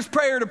dangerous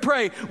prayer to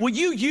pray. Will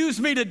you use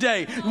me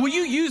today? Will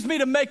you use me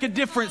to make a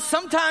difference?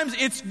 Sometimes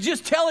it's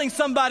just telling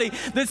somebody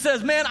that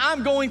says, man,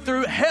 I'm going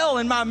through hell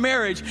in my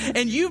marriage,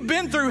 and you've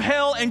been through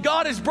hell, and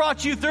God has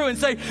brought you through, and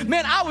say,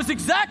 man, I was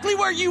exactly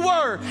where you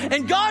were,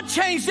 and God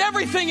changed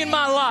everything in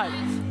my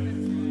life.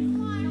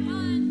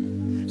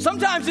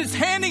 Sometimes it's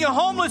handing a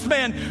homeless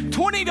man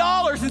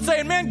 $20 and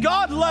saying, man,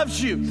 God loves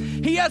you.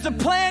 He has a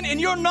plan and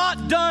you're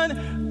not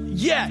done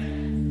yet.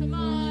 Come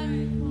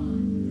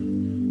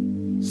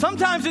on.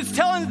 Sometimes it's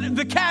telling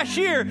the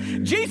cashier,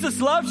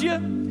 Jesus loves you.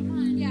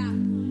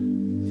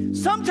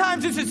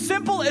 Sometimes it's as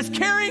simple as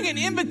carrying an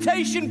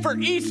invitation for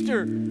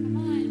Easter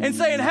and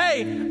saying,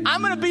 hey,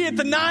 I'm going to be at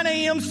the 9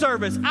 a.m.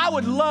 service. I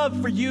would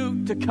love for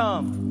you to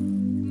come.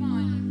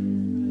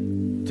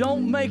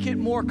 Don't make it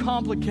more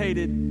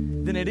complicated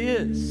than it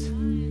is.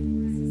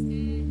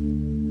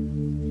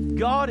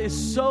 God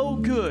is so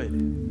good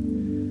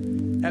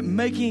at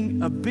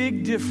making a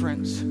big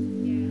difference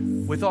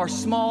with our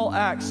small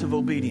acts of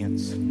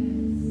obedience.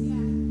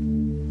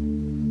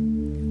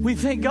 We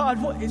think,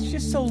 God, it's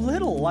just so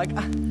little. Like,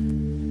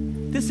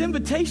 this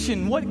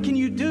invitation, what can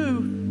you do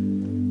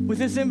with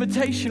this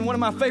invitation? One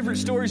of my favorite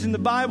stories in the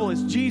Bible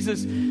is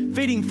Jesus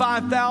feeding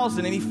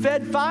 5,000, and he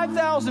fed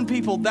 5,000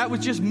 people. That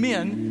was just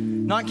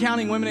men, not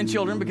counting women and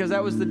children, because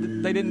that was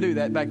they didn't do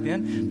that back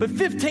then. But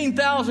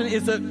 15,000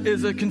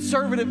 is a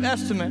conservative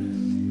estimate.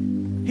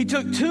 He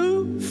took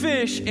 2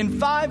 fish and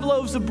 5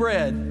 loaves of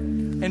bread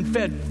and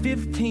fed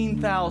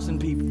 15,000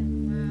 people.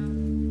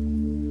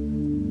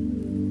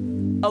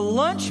 A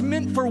lunch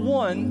meant for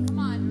one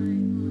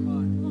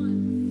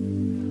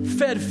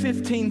fed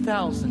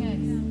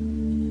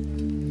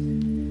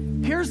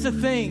 15,000. Here's the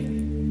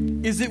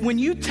thing, is that when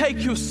you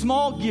take your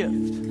small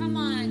gift,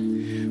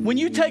 when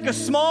you take a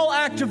small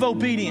act of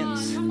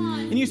obedience,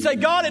 and you say,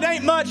 God, it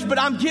ain't much, but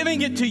I'm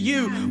giving it to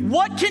you,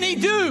 what can he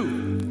do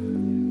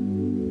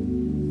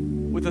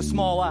with a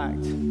small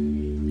act?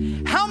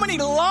 How many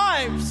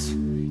lives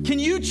can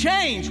you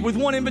change with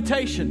one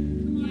invitation?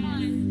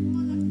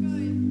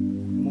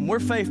 When we're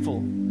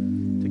faithful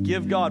to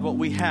give God what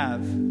we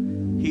have,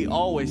 he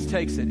always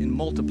takes it and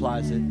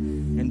multiplies it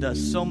and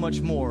does so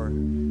much more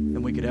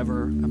than we could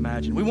ever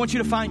imagine. We want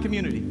you to find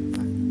community.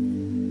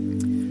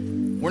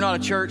 We're not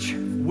a church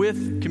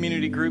with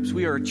community groups.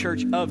 We are a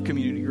church of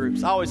community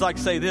groups. I always like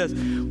to say this.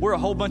 We're a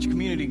whole bunch of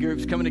community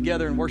groups coming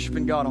together and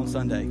worshiping God on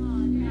Sunday.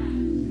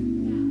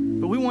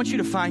 But we want you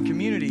to find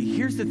community.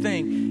 Here's the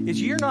thing, is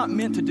you're not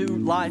meant to do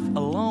life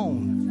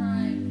alone.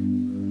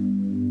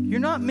 You're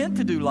not meant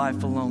to do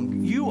life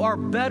alone. You are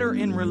better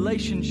in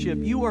relationship.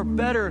 You are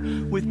better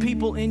with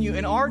people in you.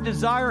 And our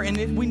desire,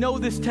 and we know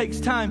this takes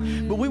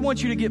time, but we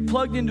want you to get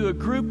plugged into a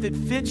group that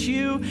fits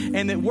you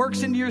and that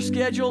works into your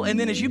schedule. And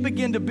then as you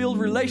begin to build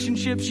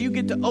relationships, you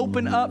get to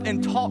open up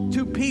and talk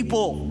to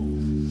people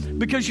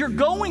because you're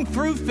going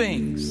through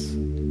things.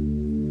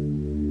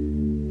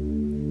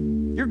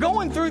 You're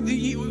going through,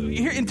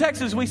 here in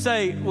Texas, we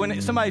say,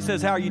 when somebody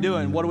says, how are you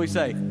doing? What do we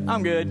say?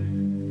 I'm good.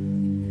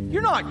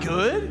 You're not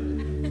good.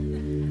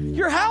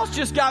 Your house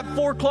just got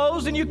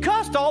foreclosed and you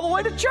cussed all the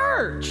way to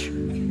church.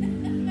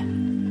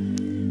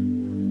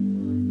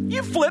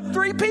 You flipped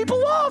 3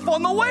 people off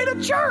on the way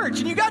to church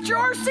and you got your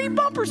RC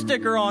bumper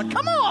sticker on.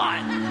 Come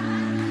on.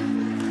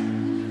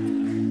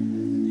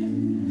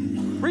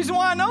 Reason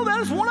why I know that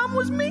is one of them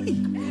was me.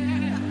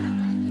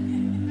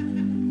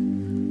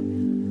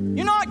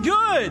 You're not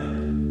good.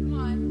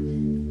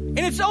 And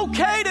it's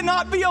okay to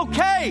not be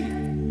okay.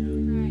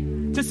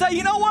 To say,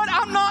 you know what?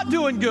 I'm not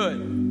doing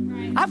good.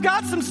 I've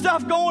got some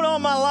stuff going on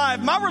in my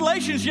life. My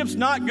relationship's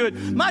not good.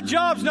 My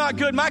job's not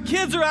good. My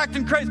kids are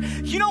acting crazy.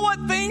 You know what?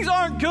 Things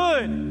aren't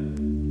good.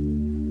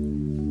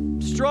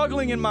 I'm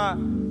struggling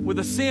with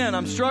a sin.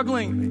 I'm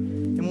struggling.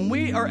 And when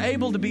we are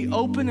able to be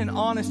open and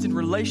honest in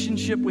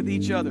relationship with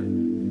each other,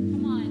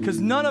 because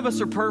none of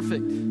us are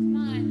perfect.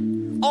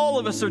 All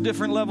of us are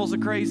different levels of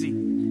crazy.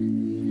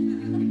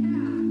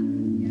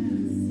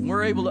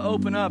 We're able to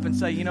open up and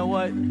say, you know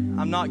what?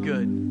 I'm not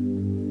good.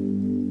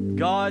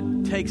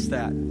 God takes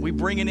that. We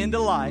bring it into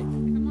light,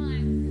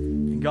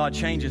 and God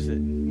changes it.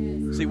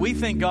 Yes. See, we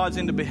think God's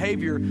into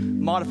behavior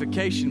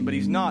modification, but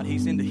he's not.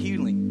 He's into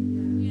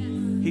healing.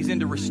 Yes. He's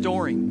into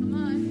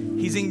restoring.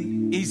 He's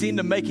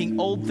into making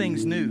old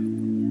things new.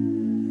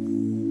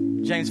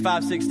 James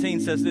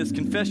 5:16 says this,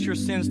 confess your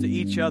sins to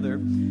each other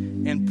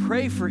and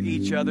pray for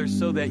each other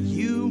so that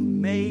you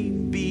may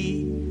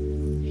be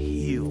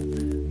healed.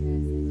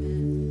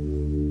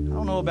 I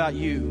don't know about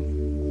you,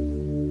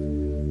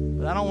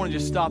 but I don't want to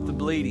just stop the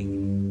bleeding.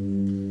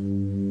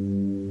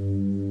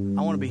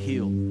 I want to be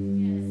healed.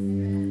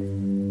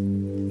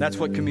 That's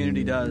what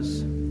community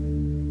does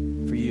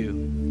for you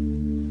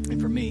and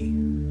for me.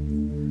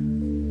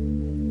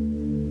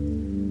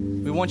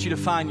 We want you to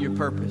find your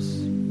purpose.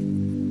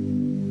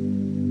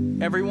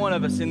 Every one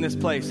of us in this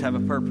place have a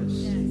purpose.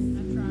 Yes,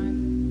 that's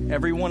right.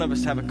 Every one of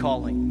us have a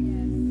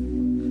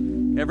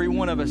calling. Yes. Every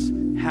one of us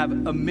have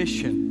a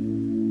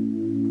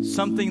mission.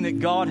 Something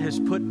that God has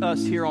put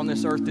us here on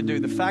this earth to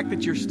do. The fact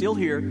that you're still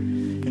here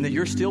and that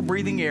you're still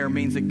breathing air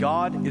means that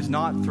God is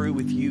not through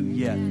with you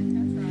yet.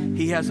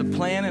 He has a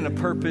plan and a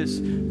purpose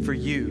for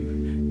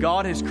you.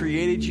 God has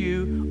created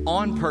you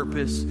on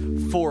purpose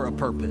for a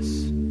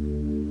purpose.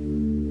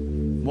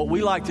 What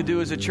we like to do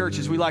as a church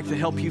is we like to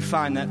help you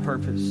find that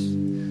purpose.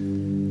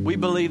 We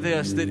believe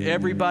this, that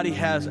everybody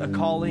has a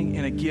calling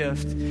and a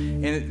gift.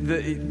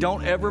 And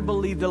don't ever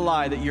believe the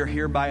lie that you're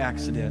here by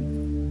accident.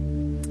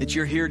 That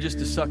you're here just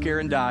to suck air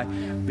and die,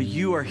 but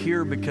you are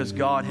here because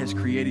God has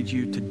created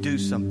you to do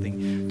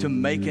something, to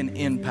make an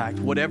impact.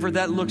 Whatever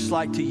that looks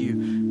like to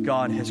you,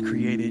 God has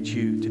created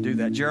you to do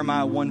that.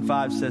 Jeremiah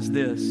 1:5 says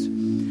this.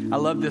 I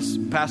love this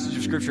passage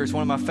of scripture. It's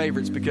one of my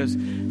favorites because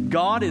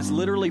God is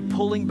literally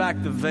pulling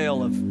back the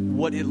veil of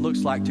what it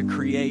looks like to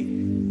create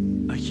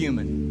a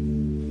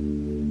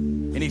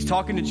human. And he's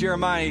talking to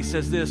Jeremiah. He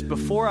says this,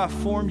 before I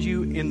formed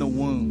you in the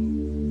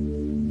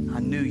womb, I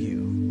knew you.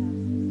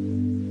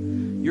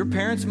 Your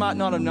parents might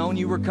not have known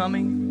you were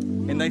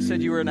coming, and they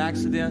said you were an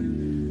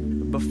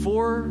accident,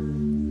 before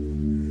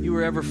you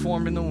were ever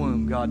formed in the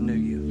womb, God knew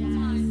you.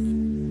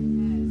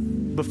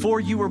 Before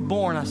you were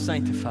born, I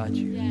sanctified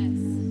you.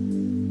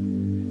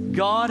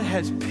 God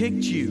has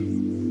picked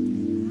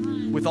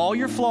you with all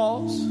your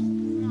flaws,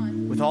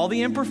 with all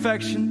the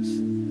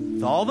imperfections,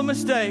 with all the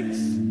mistakes.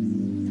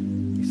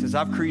 He says,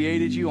 I've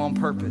created you on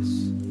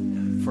purpose,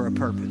 for a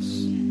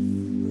purpose.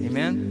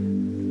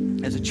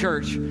 Amen? As a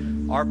church,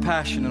 our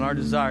passion and our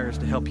desire is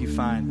to help you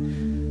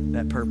find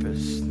that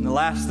purpose. And the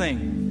last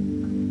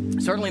thing,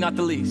 certainly not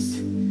the least,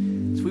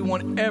 is we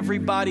want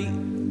everybody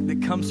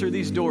that comes through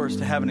these doors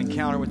to have an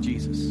encounter with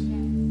Jesus.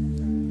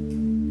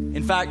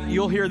 In fact,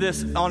 you'll hear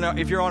this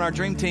if you're on our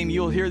dream team,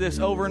 you'll hear this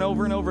over and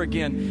over and over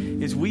again,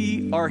 is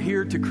we are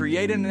here to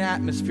create an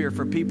atmosphere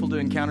for people to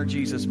encounter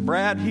Jesus.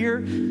 Brad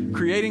here,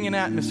 creating an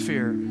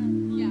atmosphere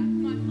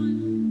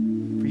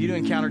for you to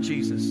encounter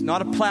Jesus,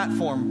 not a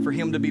platform for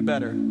him to be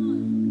better.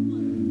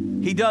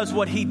 He does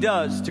what he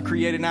does to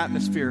create an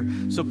atmosphere.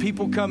 So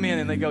people come in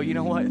and they go, you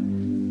know what?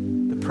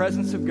 The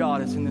presence of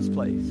God is in this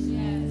place.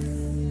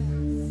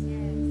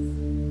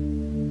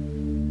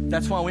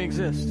 That's why we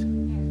exist.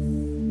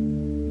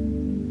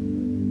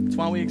 That's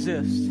why we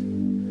exist.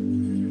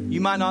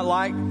 You might not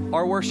like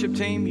our worship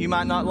team. You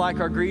might not like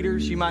our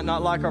greeters. You might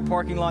not like our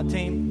parking lot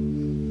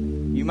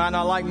team. You might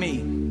not like me.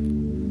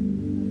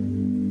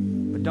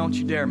 But don't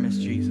you dare miss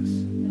Jesus.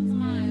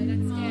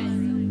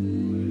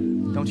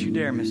 Don't you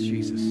dare miss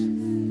Jesus.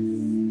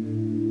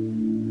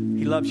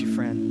 He loves you,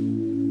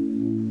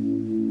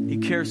 friend. He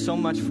cares so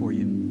much for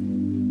you.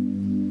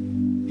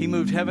 He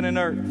moved heaven and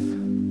earth.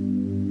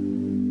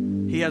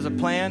 He has a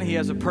plan. He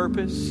has a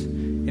purpose.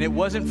 And it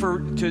wasn't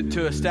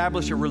to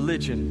establish a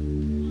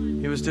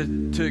religion. It was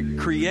to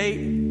create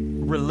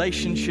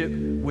relationship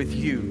with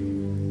you.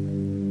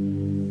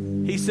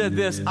 He said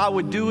this, I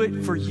would do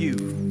it for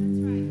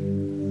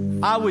you.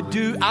 I would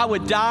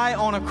die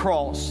on a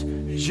cross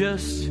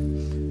just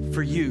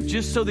for you.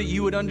 Just so that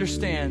you would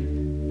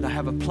understand that I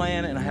have a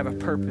plan and I have a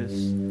purpose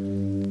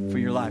for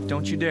your life.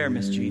 Don't you dare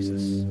miss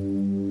Jesus.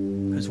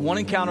 Because one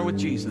encounter with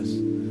Jesus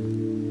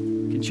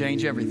can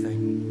change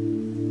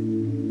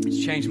everything.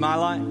 It's changed my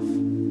life.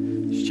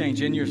 It's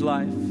changed Inya's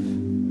life.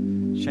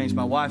 It's changed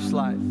my wife's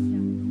life.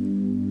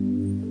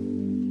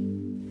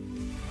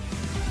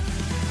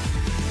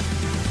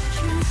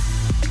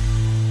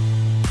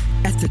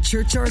 At the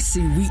Church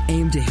RC, we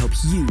aim to help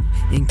you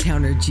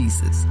encounter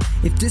Jesus.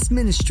 If this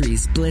ministry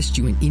has blessed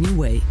you in any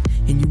way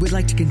and you would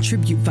like to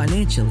contribute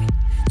financially,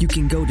 you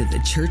can go to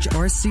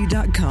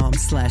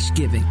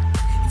thechurchrc.com/giving.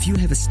 If you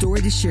have a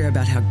story to share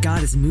about how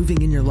God is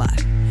moving in your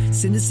life,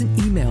 send us an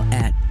email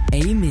at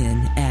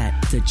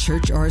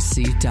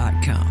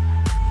amen@thechurchrc.com.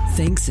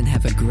 Thanks and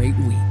have a great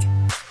week.